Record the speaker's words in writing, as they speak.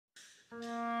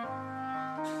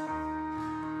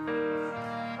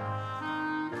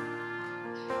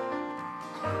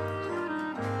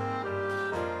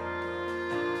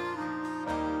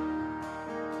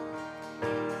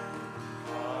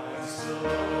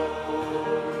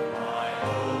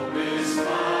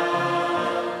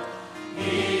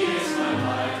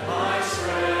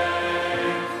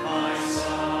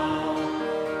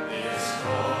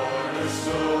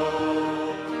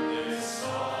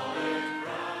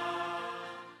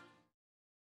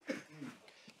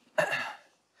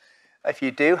If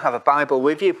you do have a Bible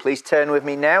with you, please turn with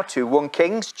me now to 1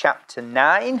 Kings chapter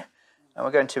 9. And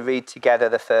we're going to read together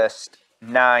the first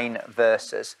 9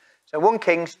 verses. So 1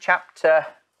 Kings chapter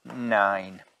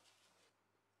 9.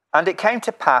 And it came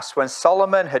to pass when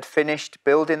Solomon had finished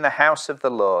building the house of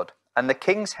the Lord and the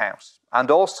king's house, and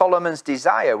all Solomon's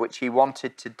desire which he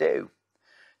wanted to do,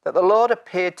 that the Lord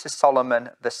appeared to Solomon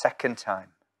the second time,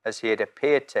 as he had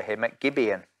appeared to him at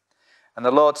Gibeon. And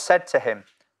the Lord said to him,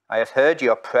 I have heard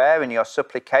your prayer and your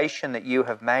supplication that you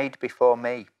have made before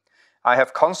me. I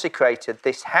have consecrated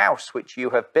this house which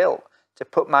you have built to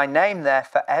put my name there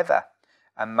forever,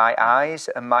 and my eyes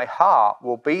and my heart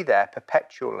will be there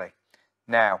perpetually.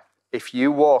 Now, if you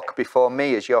walk before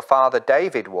me as your father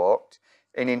David walked,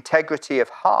 in integrity of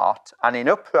heart and in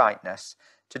uprightness,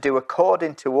 to do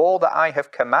according to all that I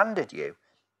have commanded you,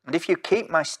 and if you keep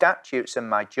my statutes and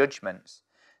my judgments,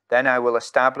 then I will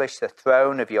establish the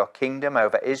throne of your kingdom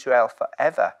over Israel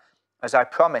forever, as I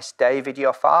promised David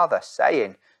your father,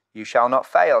 saying, you shall not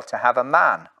fail to have a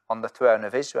man on the throne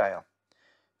of Israel.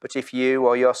 But if you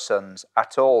or your sons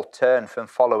at all turn from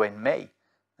following me,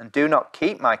 and do not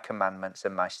keep my commandments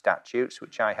and my statutes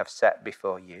which I have set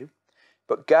before you,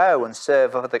 but go and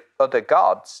serve other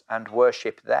gods and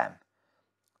worship them,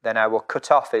 then I will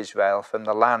cut off Israel from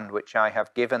the land which I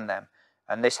have given them,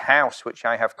 and this house which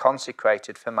I have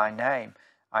consecrated for my name,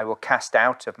 I will cast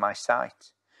out of my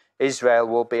sight. Israel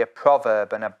will be a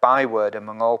proverb and a byword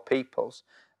among all peoples.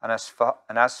 And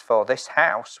as for this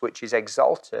house which is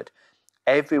exalted,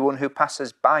 everyone who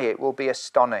passes by it will be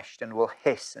astonished and will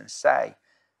hiss and say,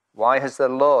 why has the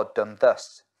Lord done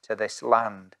thus to this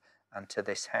land and to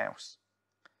this house?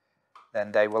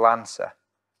 Then they will answer,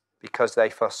 because they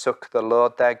forsook the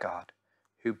Lord their God,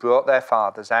 who brought their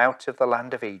fathers out of the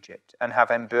land of Egypt, and have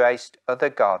embraced other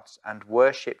gods, and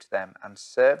worshipped them, and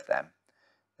served them.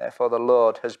 Therefore the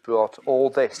Lord has brought all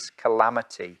this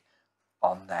calamity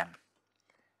on them.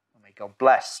 And may God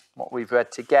bless what we've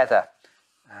read together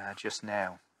just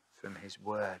now from his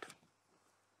word.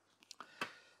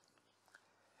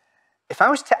 If I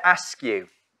was to ask you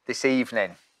this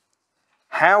evening,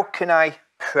 how can I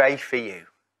pray for you?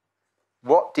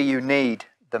 What do you need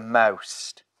the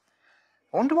most?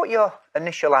 I wonder what your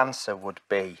initial answer would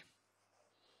be.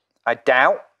 I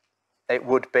doubt it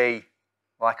would be,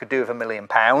 well, I could do with £1 million,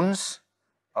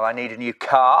 or I need a new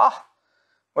car.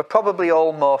 We're probably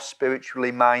all more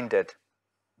spiritually minded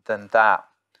than that.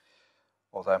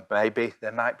 Although maybe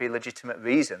there might be legitimate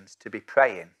reasons to be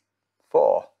praying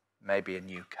for maybe a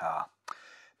new car.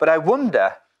 But I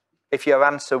wonder if your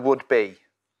answer would be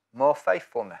more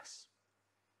faithfulness,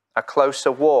 a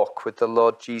closer walk with the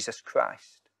Lord Jesus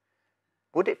Christ.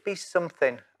 Would it be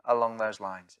something along those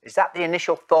lines? Is that the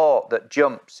initial thought that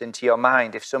jumps into your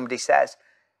mind if somebody says,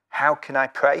 how can I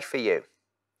pray for you?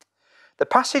 The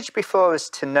passage before us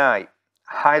tonight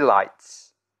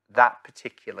highlights that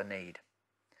particular need.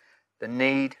 The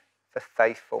need for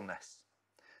faithfulness.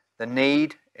 The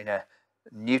need, in a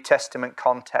New Testament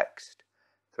context,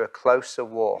 for a closer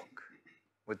walk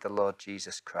with the Lord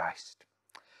Jesus Christ.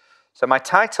 So my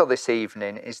title this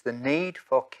evening is The Need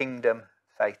for Kingdom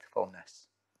Faithfulness.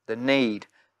 The need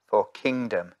for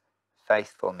kingdom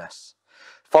faithfulness.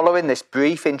 Following this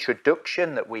brief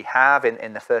introduction that we have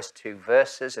in the first 2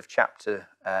 verses of chapter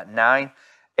 9,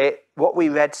 what we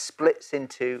read splits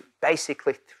into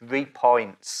basically 3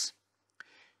 points.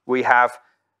 We have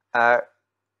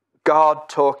God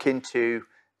talking to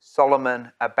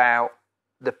Solomon about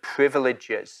the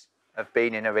privileges of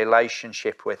being in a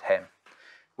relationship with him.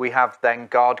 We have then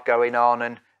God going on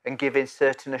and giving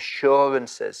certain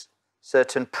assurances,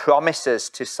 certain promises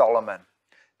to Solomon.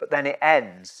 But then it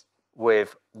ends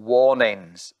with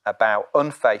warnings about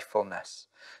unfaithfulness.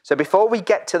 So before we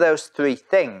get to those 3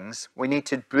 things, we need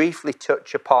to briefly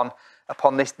touch upon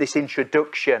this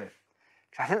introduction.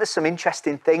 I think there's some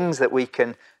interesting things that we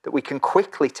can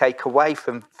quickly take away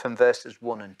from verses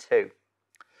 1 and 2.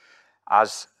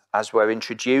 As we're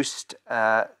introduced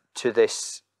to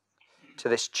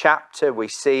this chapter, we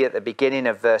see at the beginning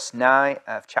of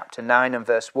chapter 9 and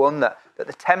verse 1 that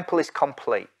the temple is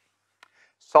complete.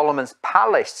 Solomon's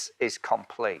palace is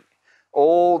complete.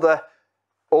 All the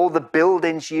All the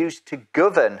buildings used to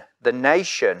govern the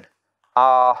nation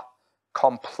are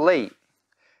complete.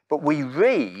 But we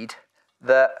read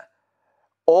that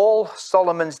all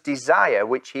Solomon's desire,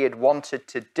 which he had wanted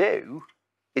to do,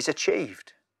 is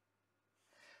achieved.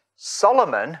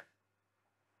 Solomon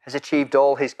has achieved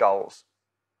all his goals.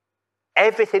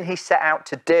 Everything he set out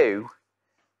to do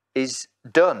is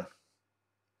done.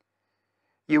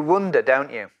 You wonder,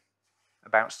 don't you,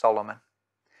 about Solomon?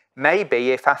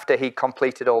 Maybe if after he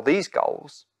completed all these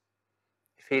goals,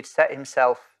 if he had set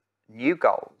himself new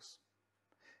goals,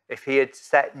 if he had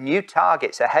set new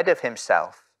targets ahead of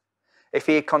himself, if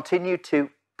he had continued to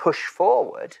push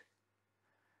forward,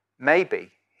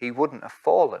 maybe he wouldn't have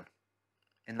fallen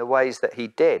in the ways that he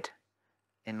did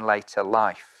in later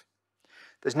life.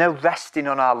 There's no resting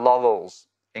on our laurels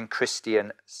in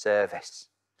Christian service.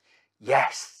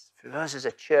 Yes, for us as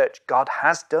a church, God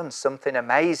has done something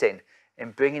amazing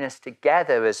in bringing us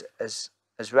together as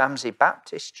Ramsey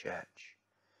Baptist Church.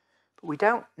 But we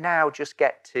don't now just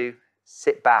get to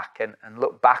sit back and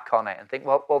look back on it and think,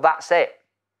 well, that's it.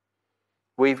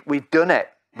 We've done it.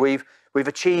 We've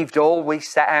achieved all we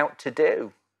set out to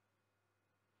do.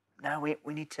 No,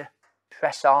 we need to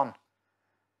press on.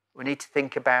 We need to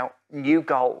think about new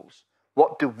goals.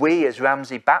 What do we as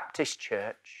Ramsey Baptist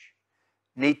Church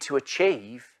need to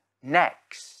achieve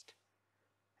next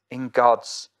in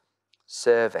God's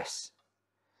service?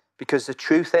 Because the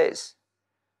truth is,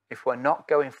 if we're not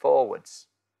going forwards,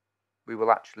 we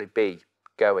will actually be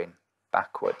going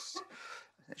backwards.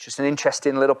 It's just an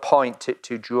interesting little point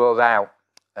to draw out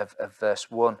of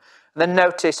verse 1. And then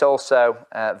notice also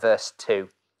verse 2.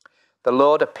 The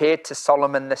Lord appeared to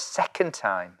Solomon the second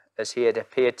time as he had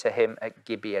appeared to him at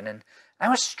Gibeon. And I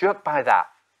was struck by that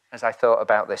as I thought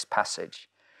about this passage.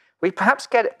 We perhaps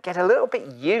get a little bit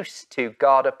used to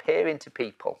God appearing to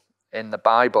people in the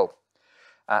Bible.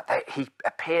 He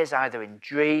appears either in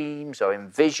dreams or in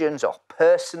visions or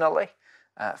personally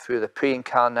through the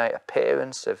pre-incarnate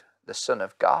appearance of the Son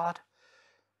of God.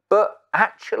 But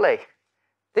actually,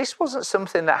 this wasn't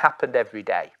something that happened every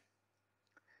day.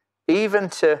 Even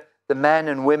to the men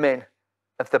and women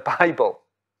of the Bible,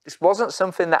 this wasn't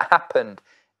something that happened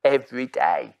every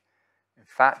day. In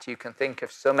fact, you can think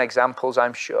of some examples,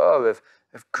 I'm sure, of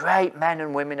great men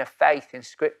and women of faith in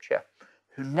Scripture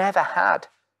who never had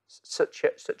such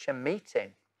a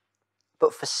meeting.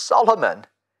 But for Solomon,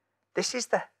 this is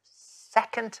the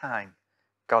second time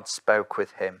God spoke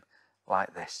with him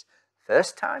like this.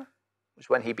 First time was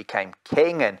when he became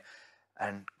king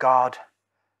and God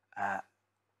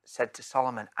said to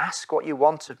Solomon, ask what you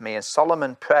want of me. And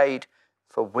Solomon prayed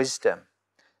for wisdom.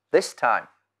 This time,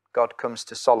 God comes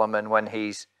to Solomon when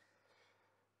he's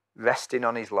resting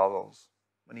on his laurels,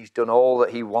 when he's done all that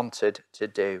he wanted to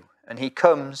do. And he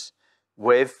comes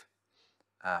with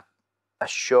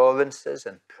assurances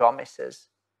and promises,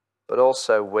 but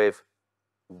also with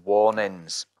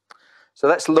warnings. So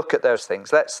let's look at those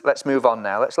things. Let's move on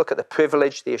now. Let's look at the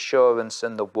privilege, the assurance,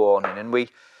 and the warning. And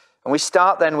we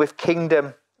start then with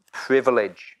kingdom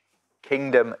privilege.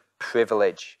 Kingdom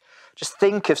privilege. Just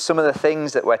think of some of the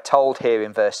things that we're told here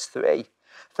in verse 3.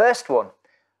 First one,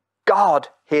 God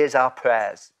hears our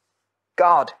prayers.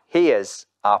 God hears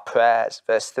our prayers.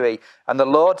 Verse 3, and the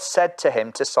Lord said to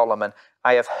him, to Solomon,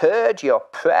 I have heard your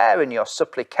prayer and your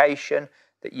supplication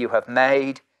that you have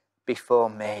made before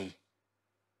me.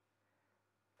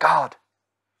 God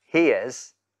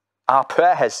hears our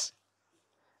prayers.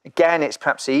 Again, it's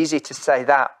perhaps easy to say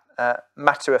that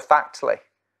matter-of-factly,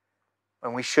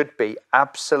 when we should be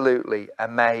absolutely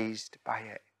amazed by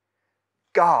it.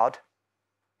 God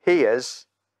hears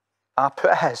our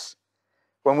prayers.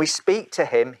 When we speak to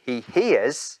him, he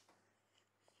hears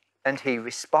and he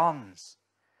responds.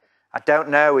 I don't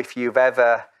know if you've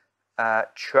ever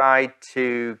tried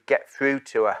to get through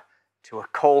to a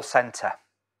call centre,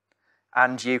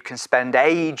 and you can spend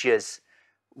ages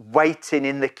waiting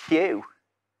in the queue.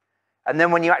 And then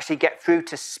when you actually get through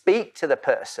to speak to the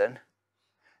person,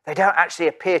 they don't actually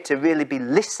appear to really be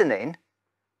listening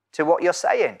to what you're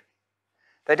saying.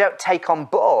 They don't take on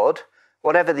board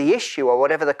whatever the issue or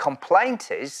whatever the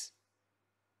complaint is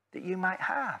that you might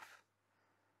have.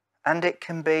 And it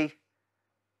can be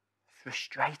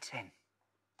frustrating.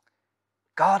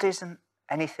 God isn't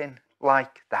anything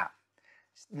like that.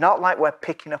 It's not like we're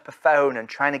picking up a phone and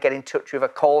trying to get in touch with a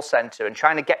call centre and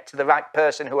trying to get to the right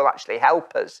person who will actually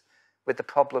help us with the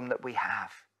problem that we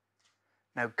have.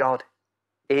 No, God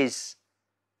is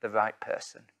the right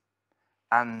person,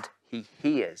 and he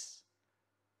hears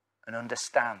and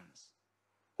understands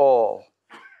all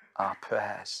our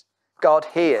prayers. God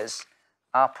hears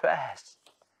our prayers,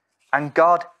 and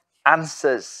God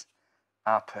answers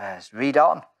our prayers. Read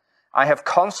on. I have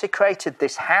consecrated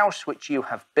this house which you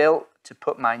have built to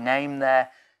put my name there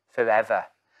forever.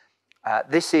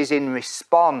 This is in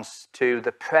response to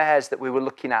the prayers that we were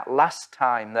looking at last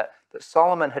time that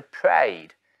Solomon had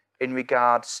prayed in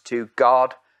regards to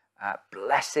God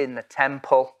blessing the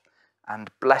temple and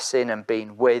blessing and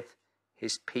being with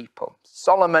his people.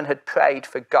 Solomon had prayed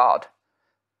for God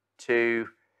to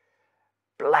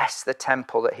bless the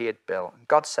temple that he had built. And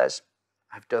God says,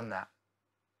 I've done that.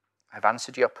 I've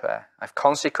answered your prayer. I've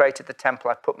consecrated the temple.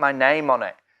 I've put my name on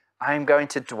it. I'm going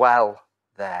to dwell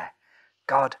there.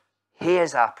 God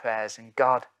hears our prayers and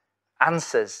God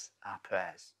answers our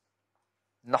prayers.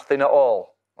 Nothing at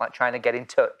all like trying to get in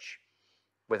touch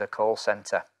with a call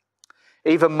centre.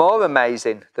 Even more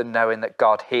amazing than knowing that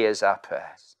God hears our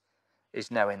prayers is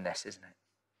knowing this, isn't it?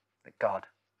 That God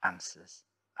answers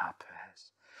our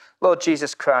prayers. Lord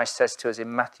Jesus Christ says to us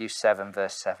in Matthew 7,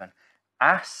 verse 7,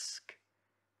 ask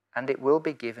and it will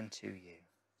be given to you.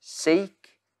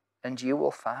 Seek and you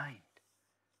will find.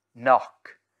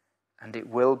 Knock and it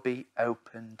will be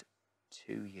opened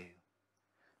to you.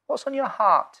 What's on your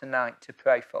heart tonight to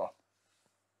pray for?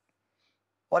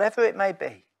 Whatever it may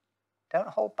be, don't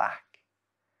hold back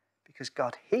because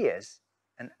God hears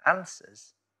and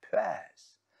answers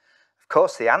prayers. Of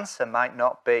course, the answer might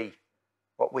not be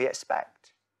what we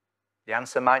expect. The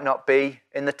answer might not be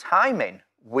in the timing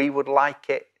we would like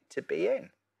it to be in.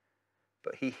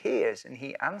 But he hears and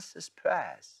he answers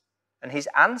prayers. And his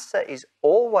answer is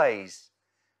always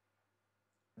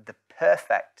the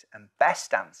perfect and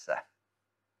best answer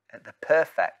at the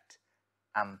perfect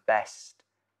and best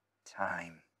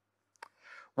time.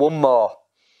 One more.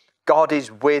 God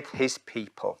is with his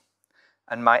people,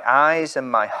 and my eyes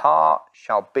and my heart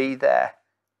shall be there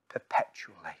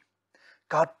perpetually.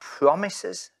 God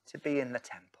promises to be in the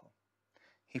temple.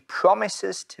 He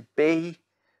promises to be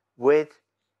with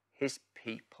his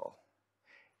people.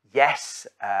 Yes,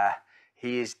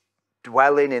 he is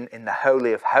dwelling in the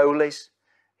Holy of Holies.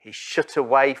 He's shut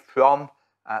away from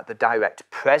the direct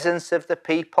presence of the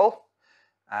people.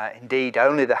 Indeed,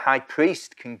 only the high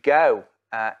priest can go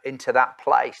into that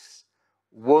place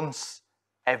once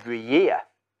every year.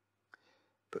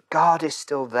 But God is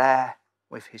still there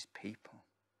with his people.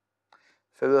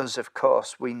 For us, of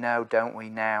course, we know, don't we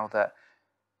now,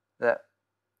 that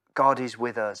God is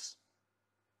with us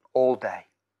all day,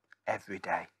 every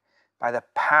day. By the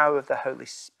power of the Holy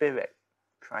Spirit,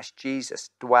 Christ Jesus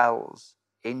dwells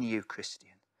in you, Christian.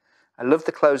 I love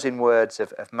the closing words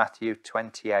of Matthew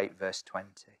 28, verse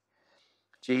 20.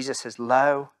 Jesus says,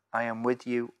 lo, I am with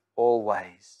you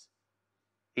always,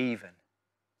 even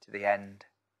to the end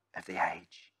of the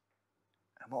age.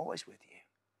 I'm always with you.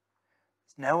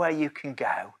 There's nowhere you can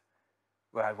go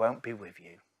where I won't be with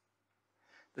you.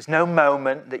 There's no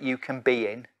moment that you can be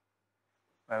in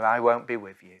where I won't be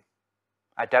with you.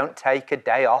 I don't take a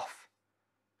day off.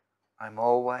 I'm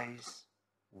always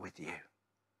with you.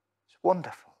 It's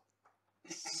wonderful.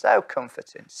 So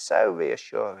comforting, so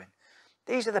reassuring.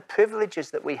 These are the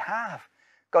privileges that we have.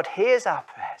 God hears our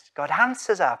prayers. God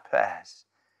answers our prayers.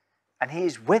 And he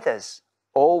is with us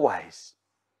always.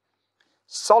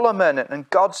 Solomon and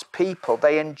God's people,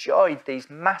 they enjoyed these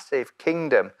massive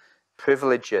kingdom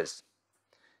privileges.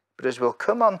 But as we'll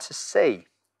come on to see,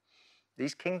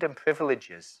 these kingdom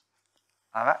privileges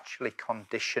are actually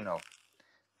conditional.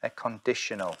 They're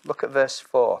conditional. Look at verse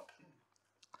 4.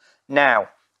 Now,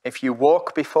 if you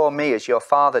walk before me as your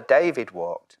father David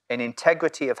walked, in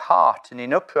integrity of heart and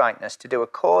in uprightness to do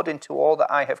according to all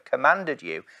that I have commanded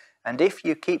you, and if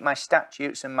you keep my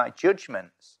statutes and my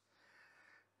judgments,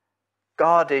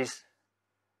 God is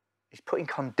putting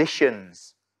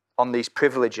conditions on these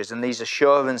privileges and these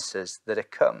assurances that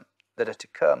are to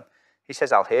come. He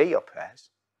says, I'll hear your prayers.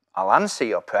 I'll answer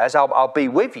your prayers. I'll be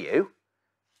with you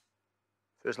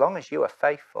for as long as you are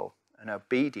faithful and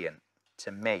obedient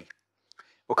to me.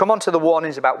 We'll come on to the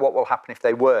warnings about what will happen if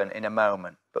they weren't in a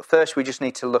moment. But first we just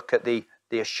need to look at the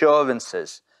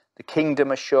assurances, the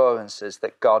kingdom assurances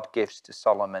that God gives to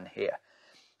Solomon here.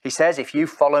 He says, if you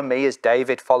follow me as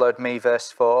David followed me,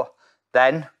 verse 4,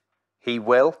 then he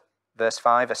will, verse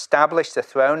 5, establish the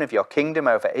throne of your kingdom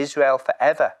over Israel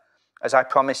forever, as I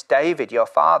promised David, your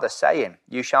father, saying,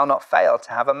 you shall not fail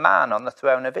to have a man on the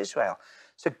throne of Israel.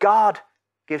 So God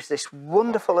gives this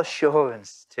wonderful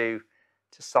assurance to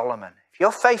Solomon. If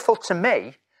you're faithful to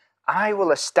me, I will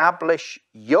establish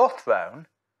your throne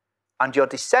and your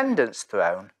descendants'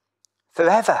 throne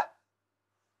forever.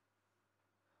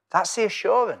 That's the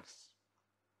assurance.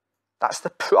 That's the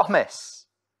promise.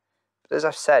 But as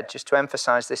I've said, just to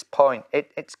emphasize this point,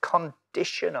 it's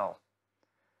conditional.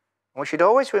 And we should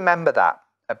always remember that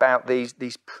about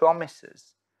these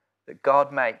promises that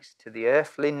God makes to the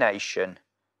earthly nation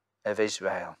of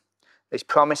Israel. These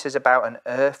promises about an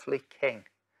earthly king,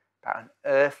 about an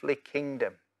earthly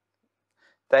kingdom.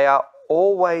 They are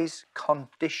always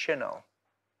conditional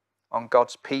on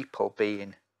God's people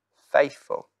being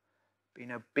faithful,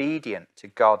 being obedient to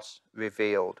God's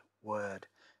revealed word,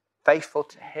 faithful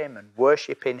to him and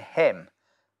worshipping him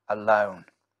alone.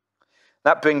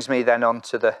 That brings me then on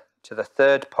to the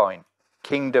third point,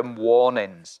 kingdom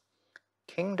warnings.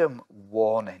 Kingdom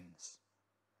warnings.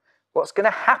 What's going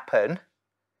to happen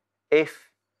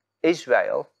if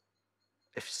Israel,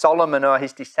 if Solomon or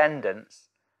his descendants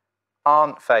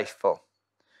aren't faithful?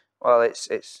 Well,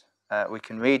 we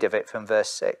can read of it from verse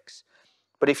 6.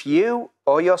 But if you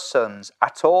or your sons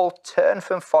at all turn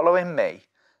from following me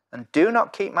and do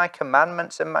not keep my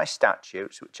commandments and my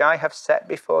statutes, which I have set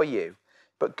before you,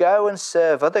 but go and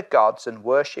serve other gods and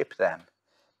worship them,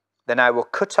 then I will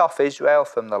cut off Israel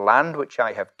from the land which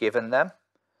I have given them.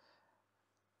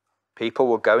 People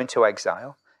will go into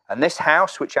exile. And this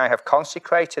house which I have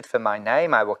consecrated for my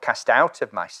name, I will cast out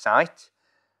of my sight.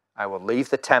 I will leave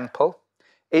the temple.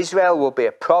 Israel will be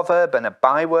a proverb and a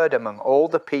byword among all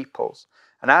the peoples.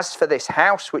 And as for this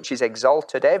house which is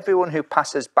exalted, everyone who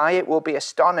passes by it will be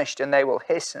astonished, and they will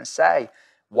hiss and say,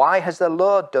 why has the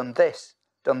Lord done thus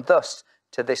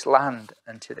to this land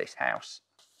and to this house?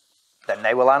 Then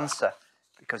they will answer,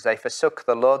 because they forsook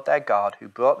the Lord their God, who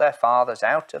brought their fathers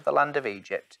out of the land of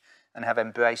Egypt, and have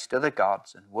embraced other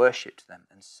gods and worshipped them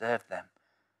and served them.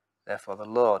 Therefore the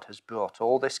Lord has brought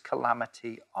all this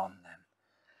calamity on them.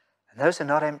 And those are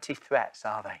not empty threats,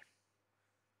 are they?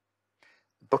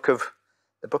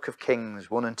 The book of Kings,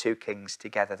 1 and 2 Kings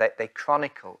together, they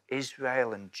chronicle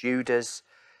Israel and Judah's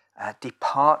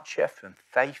departure from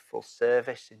faithful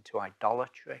service into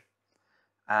idolatry.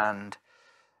 And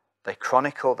they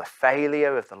chronicle the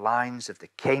failure of the lines of the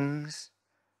kings,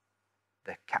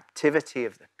 the captivity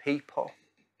of the people,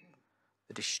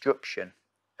 the destruction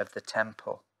of the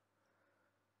temple.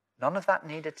 None of that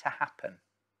needed to happen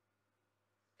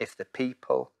if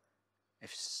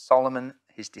Solomon,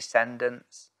 his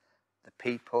descendants, the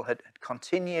people had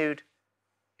continued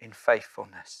in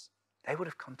faithfulness. They would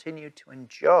have continued to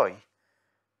enjoy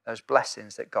those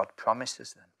blessings that God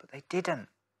promises them, but they didn't.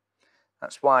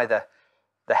 That's why the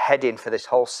heading for this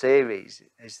whole series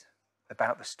is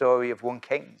about the story of 1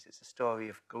 Kings. It's a story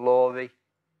of glory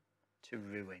to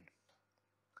ruin.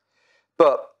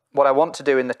 But what I want to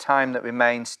do in the time that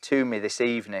remains to me this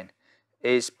evening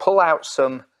is pull out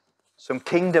some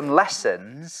kingdom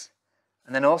lessons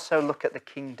and then also look at the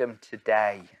kingdom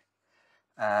today,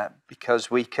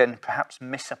 because we can perhaps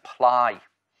misapply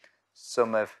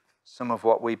some of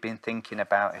what we've been thinking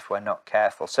about if we're not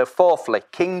careful. So fourthly,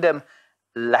 kingdom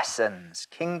lessons.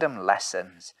 Kingdom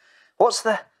lessons. What's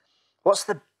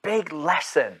the big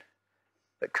lesson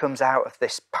that comes out of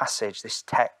this passage, this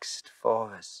text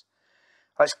for us?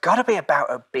 Well, it's got to be about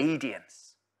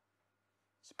obedience.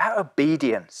 It's about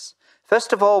obedience.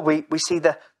 First of all, we see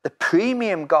the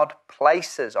premium God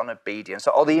places on obedience,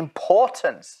 or the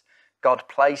importance God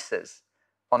places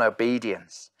on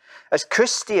obedience. As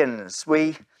Christians,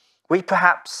 we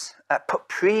perhaps put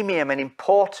premium and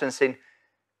importance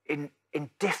in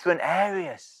different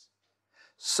areas.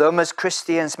 Some as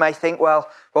Christians may think, well,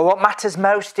 what matters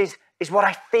most is what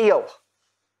I feel.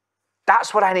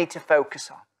 That's what I need to focus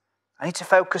on. I need to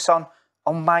focus on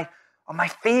my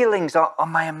feelings, on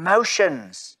my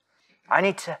emotions. I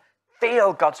need to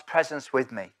feel God's presence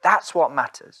with me. That's what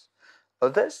matters.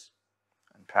 Others,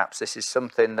 and perhaps this is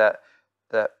something that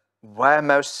we're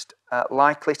most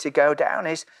likely to go down,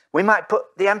 is we might put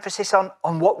the emphasis on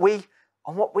what we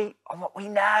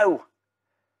know.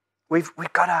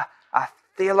 We've got our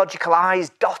theological I's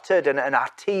dotted and our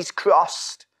T's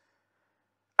crossed,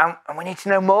 and we need to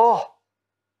know more.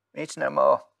 We need to know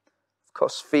more. Of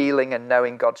course, feeling and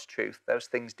knowing God's truth, those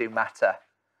things do matter.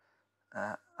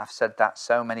 I've said that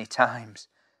so many times.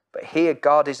 But here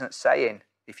God isn't saying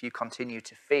if you continue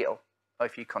to feel or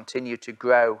if you continue to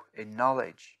grow in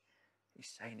knowledge.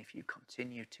 He's saying if you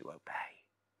continue to obey.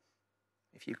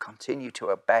 If you continue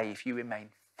to obey, if you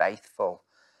remain faithful.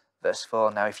 Verse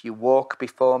 4, now if you walk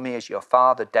before me as your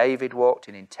father David walked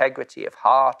in integrity of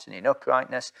heart and in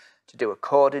uprightness, to do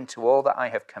according to all that I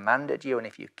have commanded you, and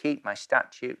if you keep my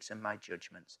statutes and my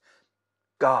judgments.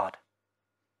 God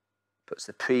puts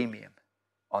the premium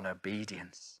on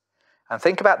obedience. And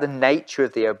think about the nature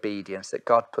of the obedience that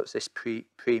God puts this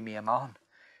premium on.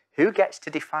 Who gets to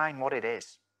define what it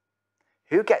is?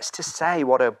 Who gets to say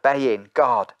what obeying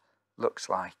God looks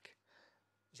like?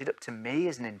 Is it up to me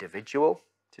as an individual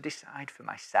to decide for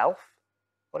myself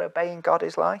what obeying God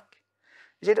is like?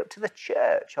 Is it up to the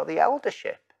church or the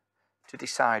eldership to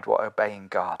decide what obeying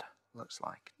God looks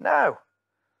like? No.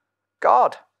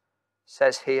 God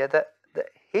says here that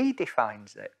he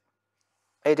defines it.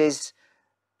 It is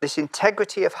this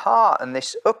integrity of heart and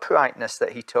this uprightness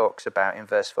that he talks about in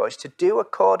verse 4 is to do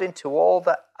according to all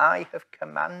that I have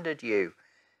commanded you,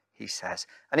 he says.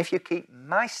 And if you keep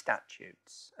my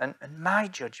statutes and my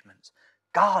judgments,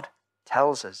 God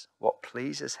tells us what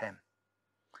pleases him.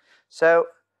 So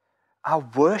our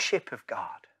worship of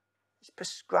God is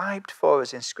prescribed for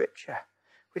us in Scripture.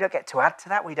 We don't get to add to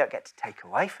that. We don't get to take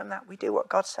away from that. We do what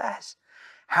God says.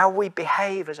 How we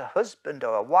behave as a husband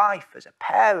or a wife, as a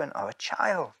parent or a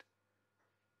child.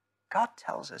 God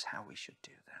tells us how we should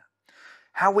do that.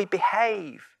 How we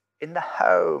behave in the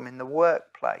home, in the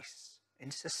workplace,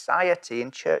 in society,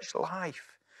 in church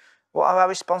life. What are our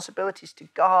responsibilities to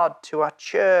God, to our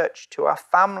church, to our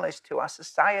families, to our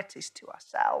societies, to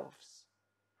ourselves?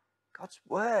 God's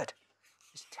word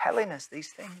is telling us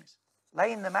these things,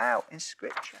 laying them out in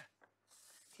Scripture.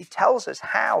 He tells us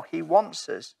how he wants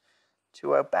us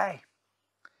to obey.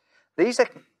 These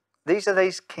are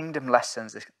these kingdom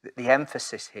lessons, the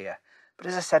emphasis here. But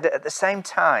as I said, at the same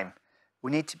time, we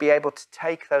need to be able to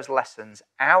take those lessons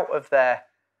out of their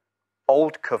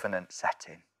old covenant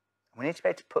setting. We need to be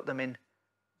able to put them in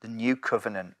the new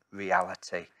covenant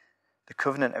reality, the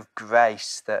covenant of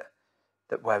grace that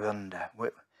we're under.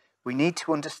 We need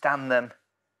to understand them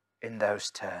in those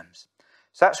terms.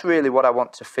 So that's really what I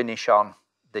want to finish on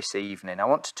this evening. I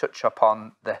want to touch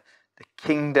upon the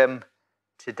kingdom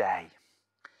today.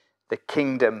 The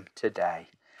kingdom today.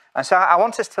 And so I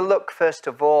want us to look first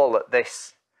of all at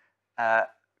this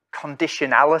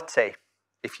conditionality,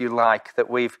 if you like, that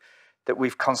we've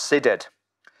considered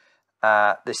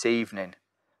this evening.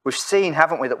 We've seen,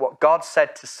 haven't we, that what God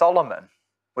said to Solomon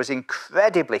was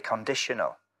incredibly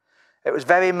conditional. It was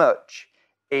very much,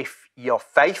 if you're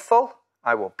faithful,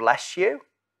 I will bless you.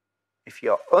 If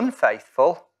you're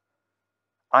unfaithful,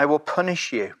 I will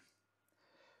punish you.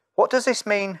 What does this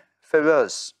mean for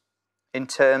us in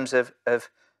terms of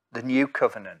the new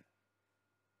covenant,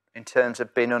 in terms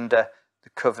of being under the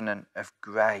covenant of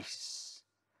grace?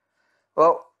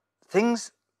 Well,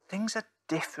 things are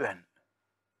different.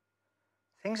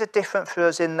 Things are different for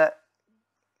us in that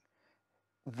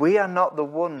we are not the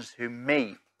ones who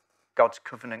meet God's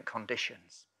covenant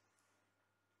conditions.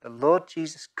 The Lord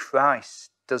Jesus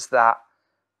Christ does that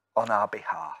on our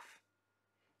behalf.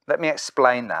 Let me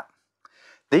explain that.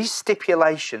 These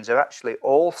stipulations are actually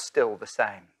all still the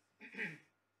same.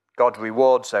 God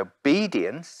rewards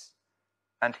obedience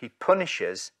and he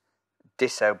punishes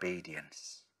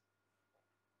disobedience.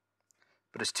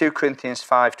 But as 2 Corinthians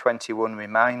 5:21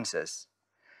 reminds us,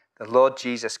 the Lord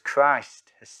Jesus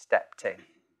Christ has stepped in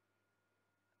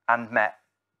and met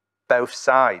both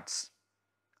sides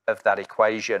of that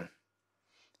equation.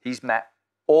 He's met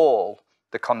all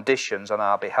the conditions on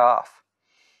our behalf.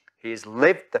 He has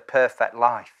lived the perfect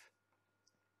life.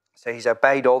 So he's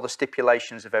obeyed all the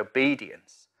stipulations of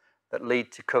obedience that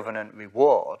lead to covenant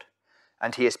reward,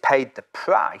 and he has paid the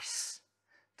price,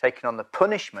 taken on the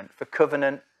punishment for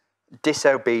covenant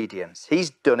disobedience. He's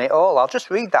done it all. I'll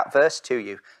just read that verse to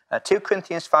you. 2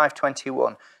 Corinthians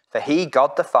 5:21. For he,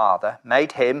 God the Father,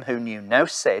 made him who knew no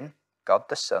sin, God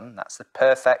the Son, that's the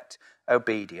perfect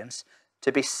obedience,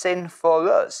 to be sin for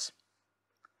us,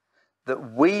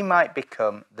 that we might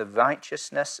become the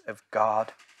righteousness of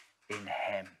God in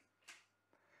him.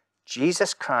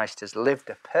 Jesus Christ has lived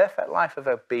a perfect life of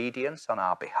obedience on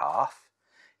our behalf.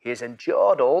 He has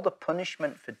endured all the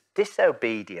punishment for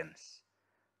disobedience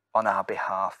on our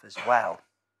behalf as well.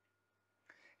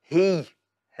 He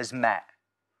has met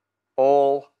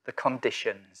all the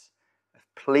conditions of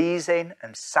pleasing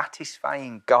and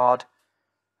satisfying God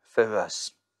for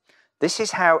us. This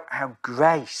is how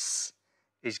grace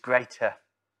is greater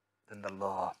than the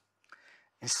law.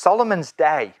 In Solomon's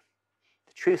day,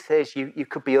 the truth is you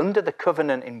could be under the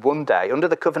covenant in one day, under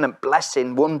the covenant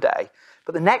blessing one day,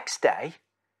 but the next day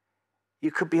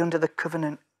you could be under the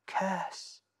covenant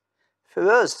curse.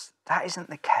 For us, that isn't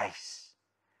the case.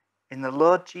 In the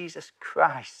Lord Jesus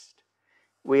Christ,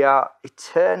 we are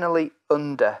eternally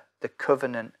under the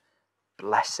covenant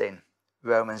blessing.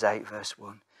 Romans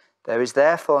 8:1. There is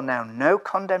therefore now no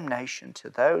condemnation to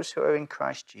those who are in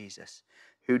Christ Jesus,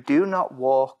 who do not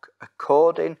walk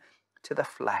according to the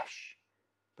flesh,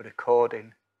 but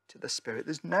according to the Spirit.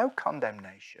 There's no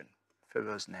condemnation for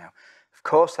us now. Of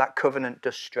course, that covenant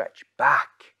does stretch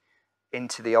back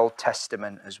into the Old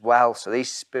Testament as well. So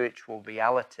these spiritual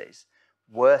realities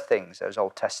were things those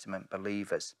Old Testament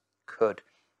believers could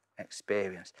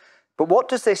experience. But what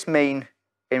does this mean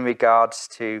in regards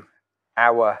to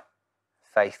our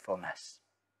faithfulness.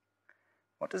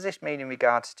 What does this mean in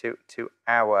regards to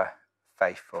our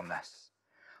faithfulness?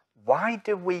 Why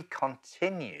do we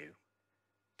continue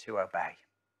to obey?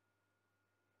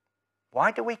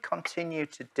 Why do we continue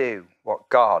to do what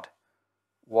God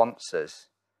wants us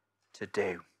to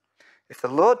do? If the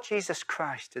Lord Jesus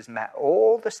Christ has met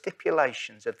all the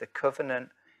stipulations of the covenant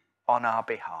on our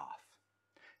behalf,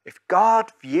 if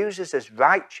God views us as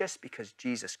righteous because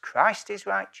Jesus Christ is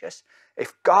righteous,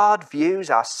 if God views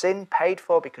our sin paid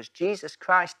for because Jesus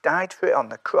Christ died for it on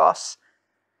the cross,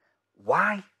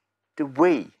 why do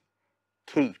we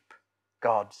keep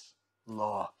God's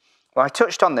law? Well, I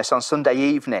touched on this on Sunday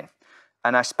evening,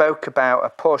 and I spoke about a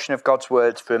portion of God's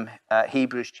words from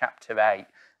Hebrews chapter 8.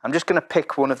 I'm just going to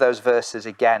pick one of those verses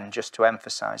again just to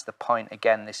emphasize the point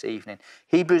again this evening.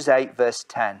 Hebrews 8 verse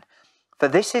 10. For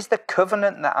this is the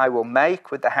covenant that I will make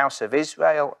with the house of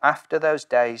Israel after those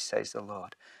days, says the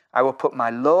Lord. I will put my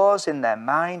laws in their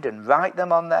mind and write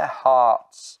them on their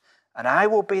hearts, and I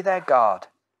will be their God,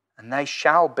 and they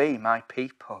shall be my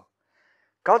people.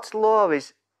 God's law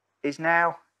is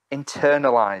now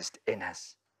internalized in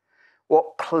us.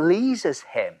 What pleases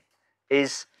him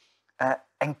is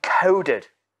encoded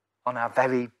on our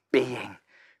very being.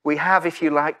 We have, if you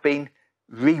like, been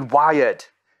rewired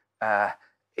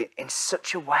in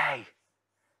such a way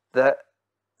that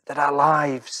our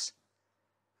lives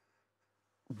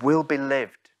will be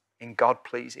lived in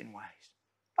God-pleasing ways.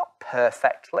 Not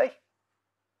perfectly,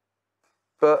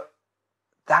 but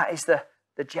that is the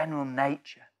general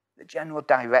nature, the general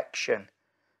direction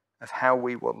of how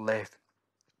we will live.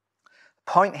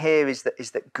 The point here is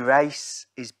that grace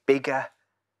is bigger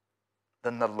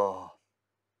than the law.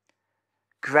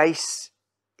 Grace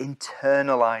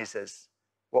internalizes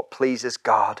what pleases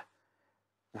God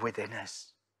within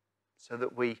us, so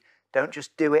that we don't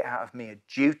just do it out of mere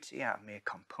duty, out of mere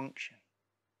compunction.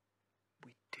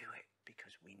 We do it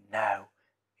because we know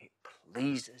it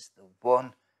pleases the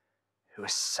one who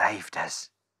has saved us.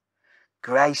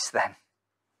 Grace, then,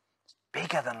 is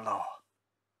bigger than law.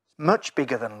 It's much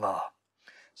bigger than law.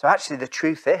 So actually the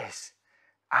truth is,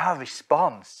 our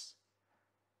response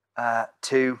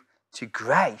to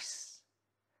grace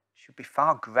should be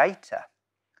far greater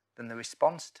than the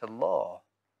response to law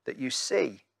that you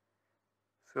see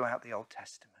throughout the Old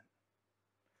Testament.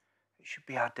 It should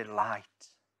be our delight.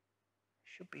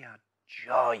 It should be our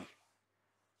joy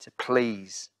to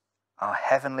please our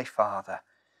Heavenly Father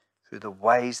through the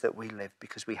ways that we live,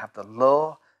 because we have the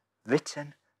law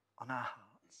written on our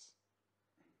hearts.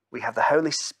 We have the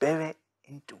Holy Spirit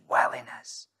indwelling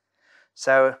us.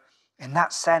 So in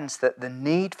that sense, that the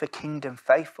need for kingdom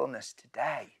faithfulness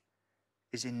today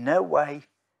is in no way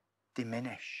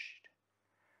diminished.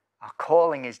 Our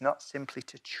calling is not simply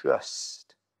to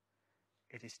trust.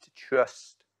 It is to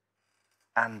trust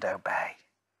and obey.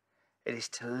 It is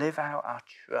to live out our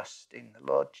trust in the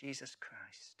Lord Jesus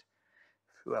Christ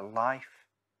through a life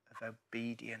of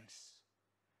obedience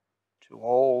to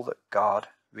all that God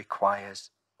requires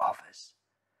of us.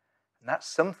 And that's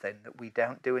something that we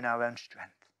don't do in our own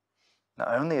strength. Not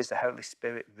only has the Holy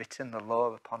Spirit written the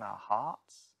law upon our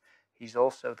hearts, he's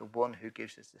also the one who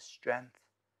gives us the strength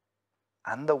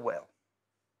and the will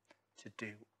to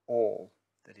do all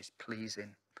that is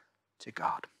pleasing to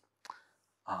God.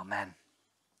 Amen.